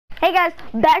Hey guys,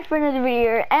 back for another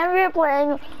video, and we're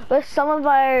playing with some of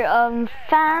our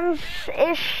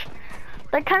fans-ish.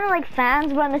 They're kind of like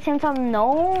fans, but at the same time, no.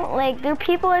 Like, they're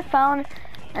people I found,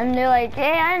 and they're like,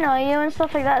 hey, I know you, and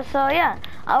stuff like that. So yeah,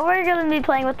 we're gonna be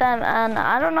playing with them, and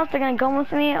I don't know if they're gonna go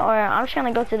with me, or I'm just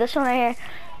gonna go to this one right here.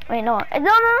 Wait, no,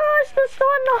 it's this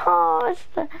one, no,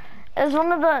 it's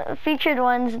one of the featured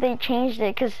ones. They changed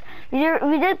it, because we're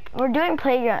doing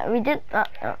playground, we did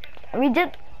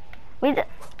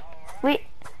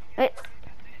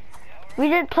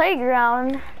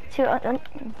playground to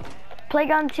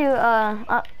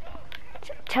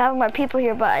have more people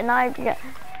here, but now I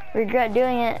regret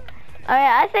doing it.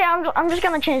 Alright, I think I'm just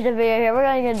gonna change the video here. We're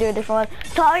gonna do a different one.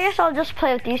 So I guess I'll just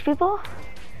play with these people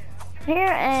here,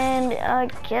 and I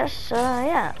guess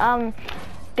yeah.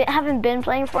 Haven't been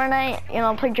playing Fortnite, you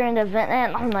know, played during the event,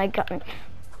 and oh my god.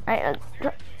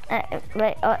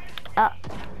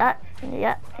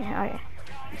 Yeah,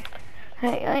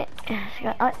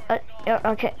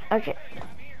 okay. Okay.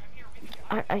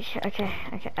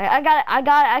 I got it.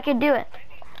 I can do it.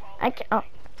 I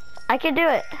can do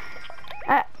it.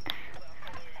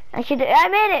 I can do it. I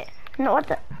made it. No, what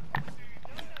the?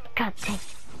 God dang.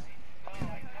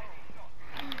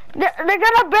 They're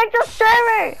gonna break the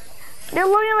server. They're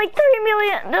loading like 3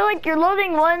 million. They're like, you're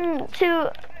loading 1, 2.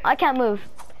 I can't move.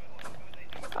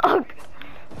 Oh,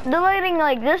 they're loading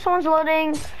like this one's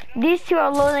loading. These two are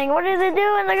loading. What are they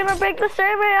doing? They're gonna break the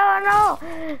server. Oh no!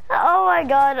 Oh my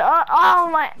god! Oh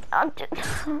my!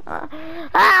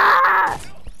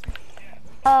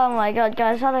 Oh my god,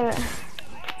 guys! How do I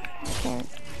can't.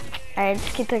 Alright,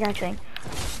 just keep pickaxing.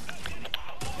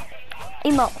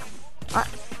 Emo.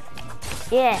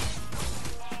 Yeah.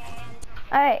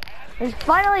 Alright, let's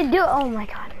finally do it. Oh my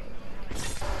god.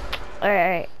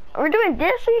 Alright. We're doing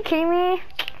this? Are you kidding me?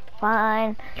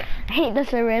 Fine. I hate the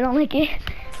server. I don't like it.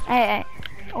 Alright.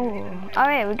 Oh.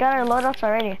 Alright, we got our loadouts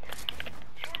already.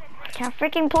 I can't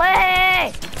freaking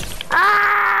play!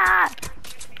 Ah!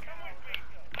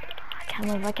 I can't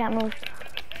move.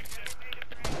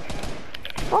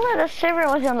 If only the server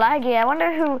wasn't laggy. I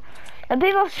wonder who... The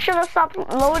people should have stopped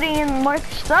loading in more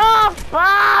stuff!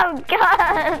 Oh,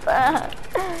 God!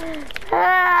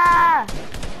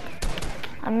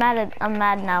 I'm mad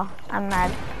now. I'm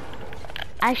mad.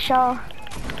 I shall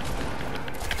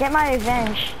get my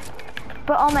revenge.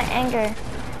 Put all my anger.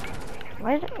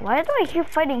 Why do I keep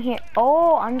fighting here?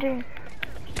 Oh, under.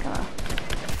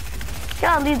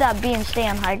 Gotta leave that B and stay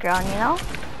on high ground, you know?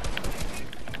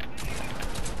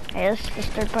 Hey, let's just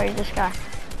third party this guy.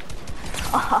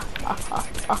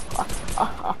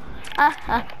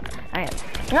 Alright.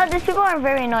 You know, these people are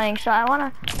very annoying, so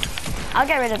I'll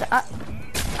get rid of them.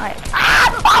 Alright.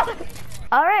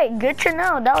 Alright, good to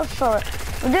know. That was so.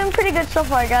 We're doing pretty good so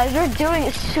far, guys. We're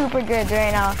doing super good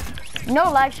right now.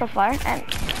 No lag so far. And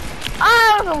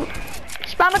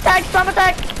spam attack, spam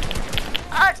attack.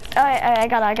 Alright, I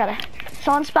got it.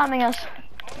 Someone's spamming us.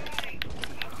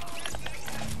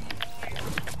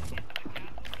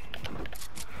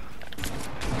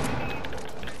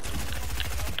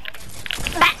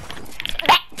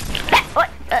 What?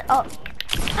 Oh.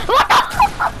 What the?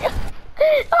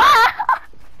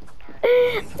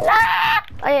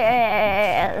 Oh,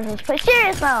 yeah. Let's play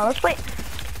serious now. Let's play.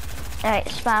 Alright,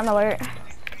 spam alert.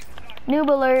 Noob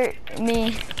alert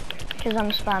me, because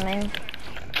I'm spamming.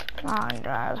 Oh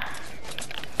god.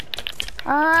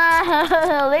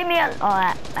 Leave me alone.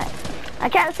 Oh, I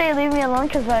can't say leave me alone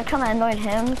because I kind of annoyed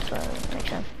him, so it makes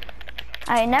sense.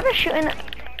 Alright, never shooting.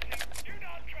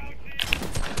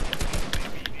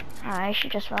 I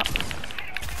should just fall.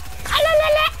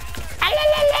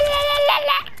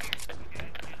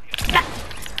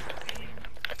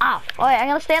 Ah, alright, I'm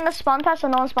gonna stay on the spawn pad so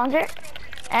no one spawns here.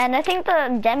 And I think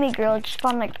the demi girl just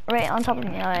spawned like right on top of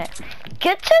me. Alright.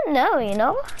 Good to know, you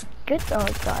know? Good. Oh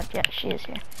god, yeah, she is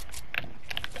here.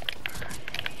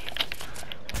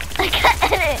 I can't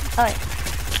edit. Alright.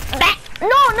 No,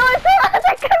 it's not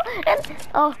that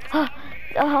girl.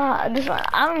 And this one.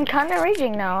 I'm kind of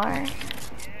raging now. Alright.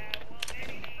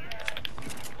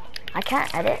 I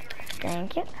can't edit.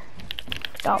 Thank you.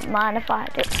 Don't mind if I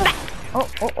do. Oh.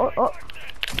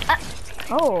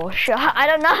 Oh, sure. I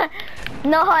don't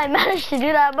know how I managed to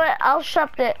do that, but I'll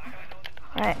accept it.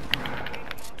 Alright.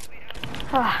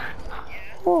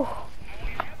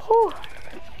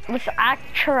 Let's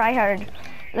act try hard.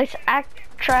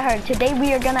 Today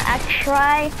we are gonna act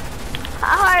try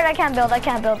hard. I can't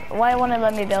build. Why won't it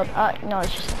let me build? No,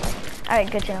 it's just.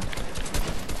 Alright, good to know.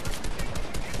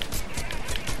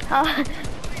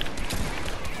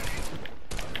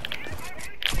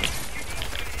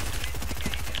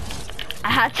 I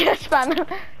had to spam him.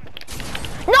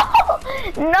 No!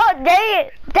 No, dang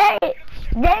it! Dang it!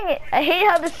 Dang it! I hate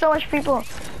how there's so much people.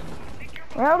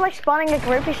 We're all like spawning like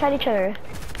right beside each other.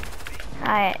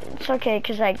 Alright, it's okay,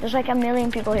 cause like there's like a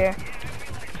million people here.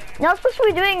 Now I'm supposed to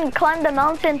be doing climb the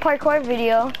mountain parkour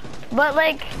video, but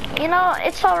like, you know,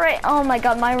 it's alright. Oh my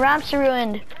god, my ramp's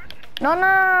ruined. No, no, no, no,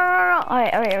 no.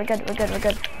 Alright, alright, we're good, we're good, we're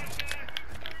good.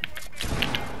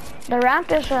 The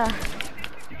ramp is oh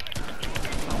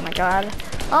my god.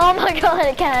 Oh my god,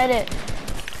 I can't hit it.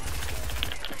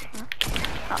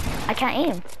 Oh, I can't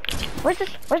aim. Where's this?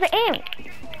 Where's the aim?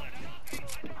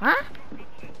 Huh?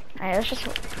 Alright, let's just.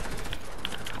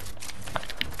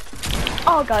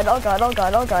 Oh god, oh god, oh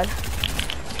god, oh god.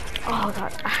 Oh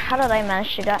god, how did I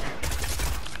manage to do that?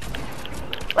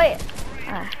 Wait.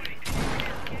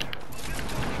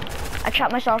 I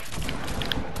trapped myself.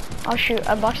 Oh shoot,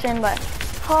 I boxed in, but.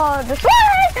 Oh, this. Oh,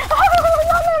 no, no,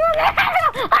 no, no.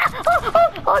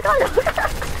 Oh god, oh god.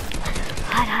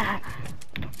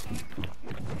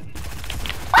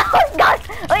 Oh god!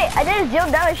 Wait, I did a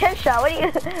 0 damage headshot. What do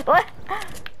you? What?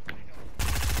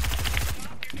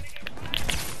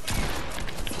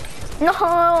 No!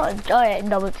 Alright,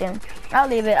 double team. I'll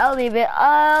leave it. I'll leave it.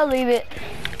 I'll leave it.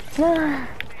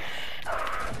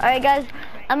 Alright, guys.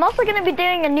 I'm also gonna be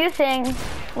doing a new thing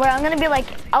where I'm gonna be like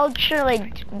ultra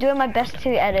like doing my best to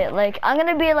edit. Like I'm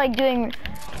gonna be like doing,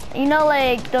 you know,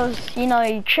 like those, you know,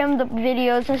 you trim the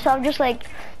videos and stuff. Just like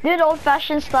do it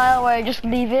old-fashioned style where I just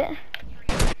leave it.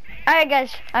 Alright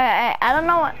guys, I don't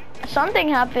know what, something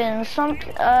happened,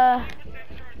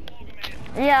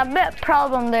 yeah, a bit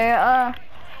problem there,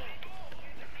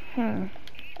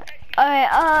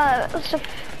 Alright, it's a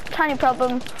tiny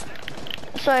problem,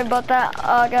 sorry about that,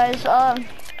 guys,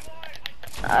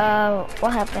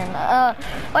 what happened,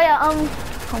 oh yeah, I'm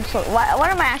so, what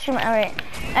am I asking, alright,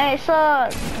 so,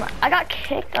 I got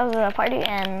kicked out of the party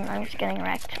and I'm just getting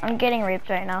wrecked, I'm getting raped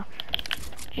right now,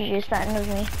 GG's, that ends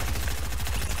me.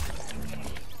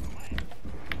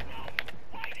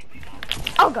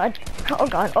 Oh god, oh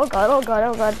god, oh god, oh god,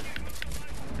 oh god.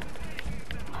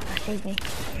 Oh, that saved me.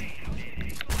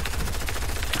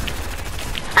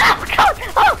 Oh god,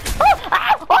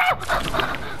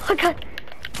 oh god.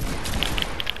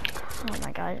 Oh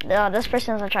my god, no, this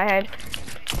person's a tryhard.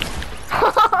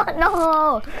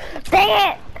 No, dang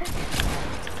it.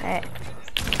 Alright.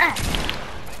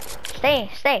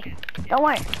 Stay, don't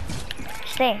worry.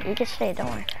 Stay, you can stay, don't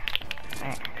worry.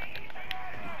 Alright.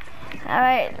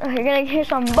 Alright, we're gonna hear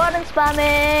some button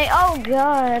spamming. Oh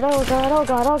god, oh god, oh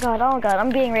god, oh god, oh god, I'm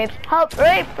being raped. Help,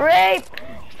 rape!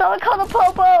 Someone call the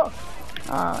popo!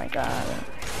 Oh my god.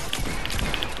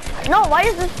 No, why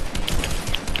is this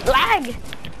lag?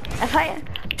 If I...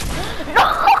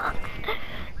 No!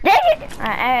 Dang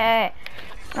it!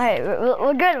 Alright,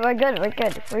 we're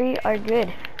good. We are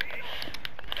good.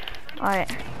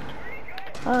 Alright.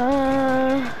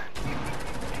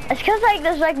 It's cause like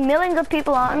there's like millions of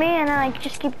people on me and then I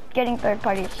just keep getting third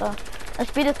parties, so let's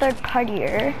be the third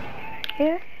partier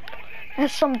here.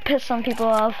 Let's piss some people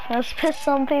off.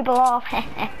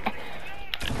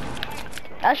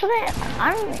 Actually,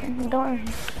 I'm doing.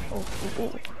 Oh,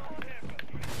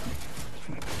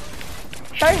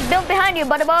 Shark's built behind you,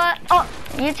 buddy boy. Oh,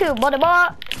 you too, buddy boy.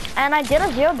 And I did a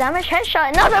 0 damage headshot.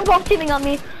 And now they're both teaming on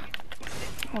me.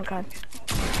 Oh god.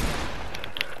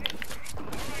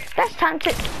 That's time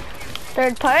to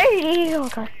third party. Oh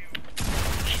god.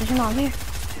 She's not here.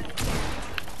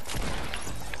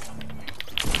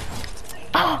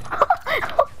 Oh.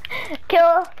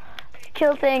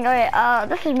 Kill thing. Alright,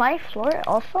 this is my floor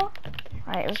also.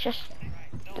 Alright, let's just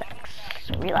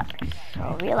relax.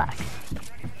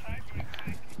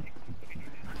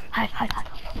 Hide.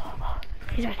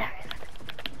 He's right there.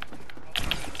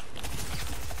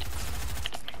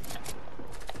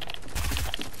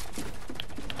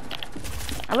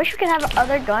 I wish we could have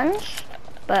other guns,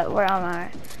 but we're on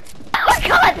our... Oh my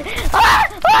god!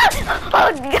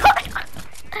 Oh god!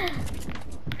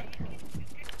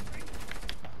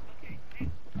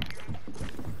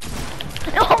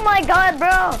 Oh my god,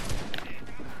 bro!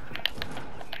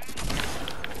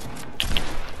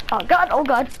 Oh god, oh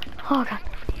god.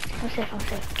 I'm safe.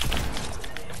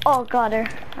 Oh god, there.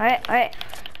 Alright.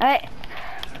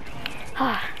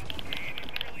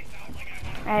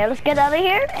 Alright, let's get out of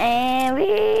here, and we...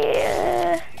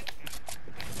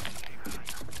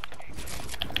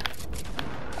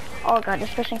 Oh god,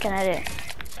 this person can edit.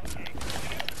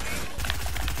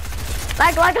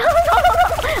 Lag.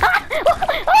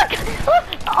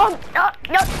 Oh,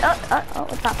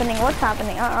 what's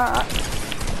happening?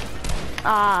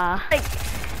 Like,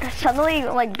 suddenly,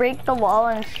 like, break the wall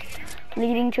and it's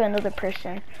leading to another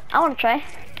person. I wanna try.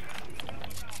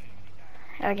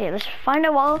 Okay, let's find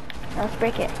a wall. Let's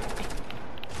break it.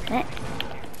 Eh.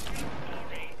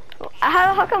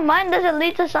 How come mine doesn't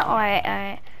lead to something?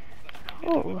 Alright.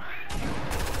 Ooh.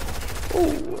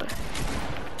 Ooh.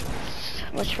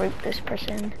 Let's rape this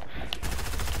person.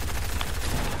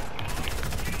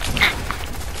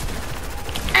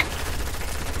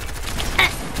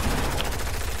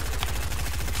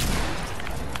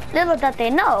 Little that they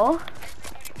know.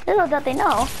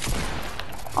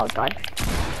 Oh God.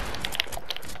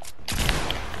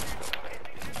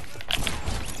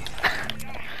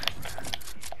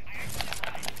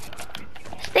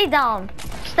 Stay down.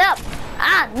 Step.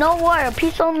 No war.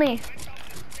 Peace only.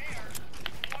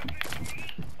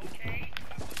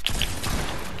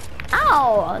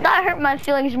 Ow! That hurt my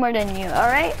feelings more than you. All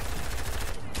right.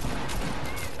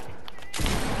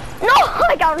 No,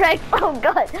 I got wrecked. Oh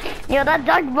God. Yo, that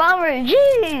dark bomber.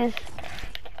 Jeez.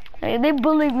 Hey, they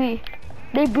bully me.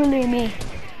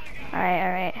 All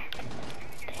right.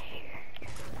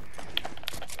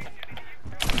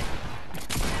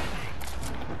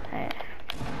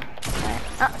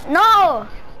 No!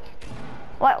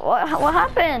 What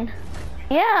happened?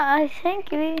 Yeah, I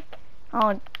think we...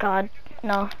 Oh God,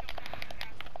 no.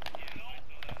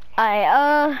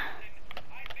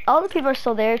 All the people are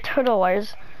still there, Turtle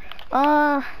Wars.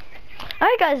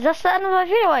 Alright guys, that's the end of my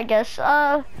video, I guess.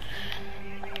 I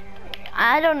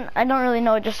don't really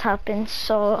know what just happened,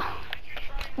 so...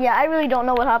 Yeah, I really don't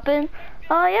know what happened.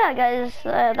 Yeah guys,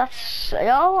 that's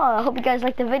y'all. I hope you guys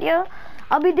liked the video.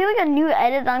 I'll be doing a new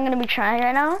edit that I'm gonna be trying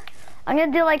right now. I'm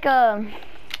gonna do like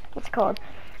what's it called?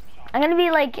 I'm gonna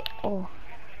be like,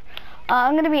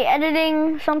 I'm gonna be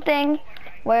editing something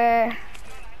where,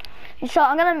 so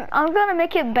I'm gonna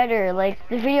make it better. Like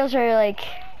the videos are like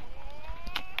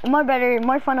more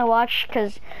fun to watch,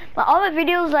 cause all the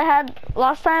videos I had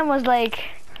last time was like,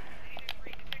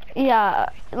 yeah,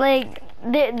 like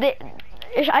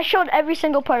I showed every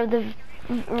single part of the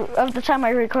time I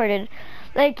recorded.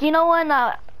 Like, you know when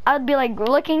I'd be like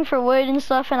looking for wood and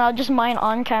stuff and I'll just mine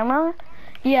on camera?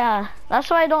 Yeah, that's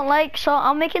what I don't like, so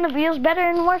I'm making the videos better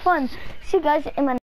and more fun. See you guys in my